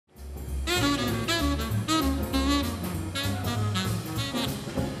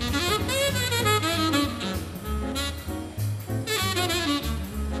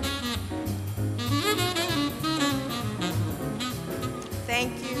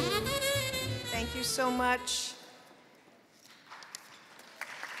you so much.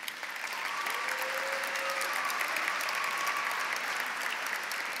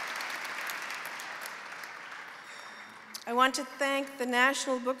 I want to thank the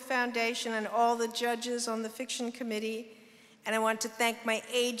National Book Foundation and all the judges on the fiction committee, and I want to thank my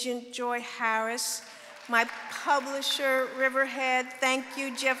agent, Joy Harris, my publisher, Riverhead. Thank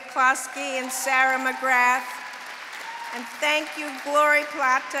you, Jeff Klosky and Sarah McGrath. And thank you, Glory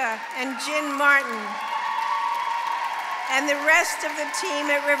Plata and Jen Martin, and the rest of the team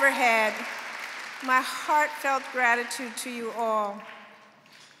at Riverhead. My heartfelt gratitude to you all.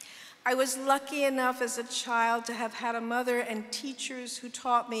 I was lucky enough as a child to have had a mother and teachers who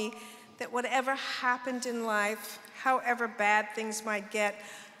taught me that whatever happened in life, however bad things might get,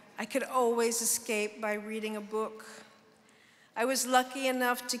 I could always escape by reading a book. I was lucky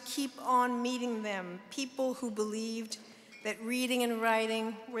enough to keep on meeting them, people who believed that reading and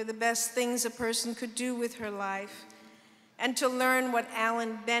writing were the best things a person could do with her life, and to learn what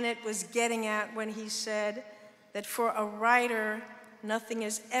Alan Bennett was getting at when he said that for a writer, nothing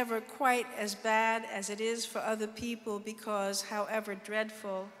is ever quite as bad as it is for other people because, however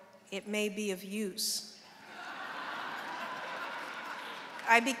dreadful, it may be of use.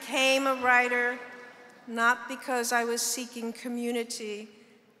 I became a writer not because I was seeking community,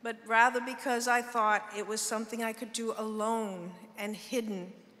 but rather because I thought it was something I could do alone and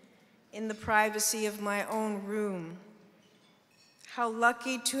hidden in the privacy of my own room. How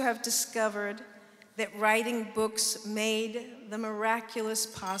lucky to have discovered that writing books made the miraculous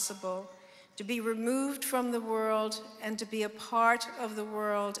possible, to be removed from the world and to be a part of the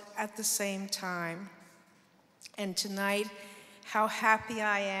world at the same time. And tonight, how happy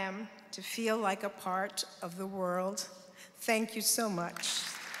I am to feel like a part of the world. Thank you so much.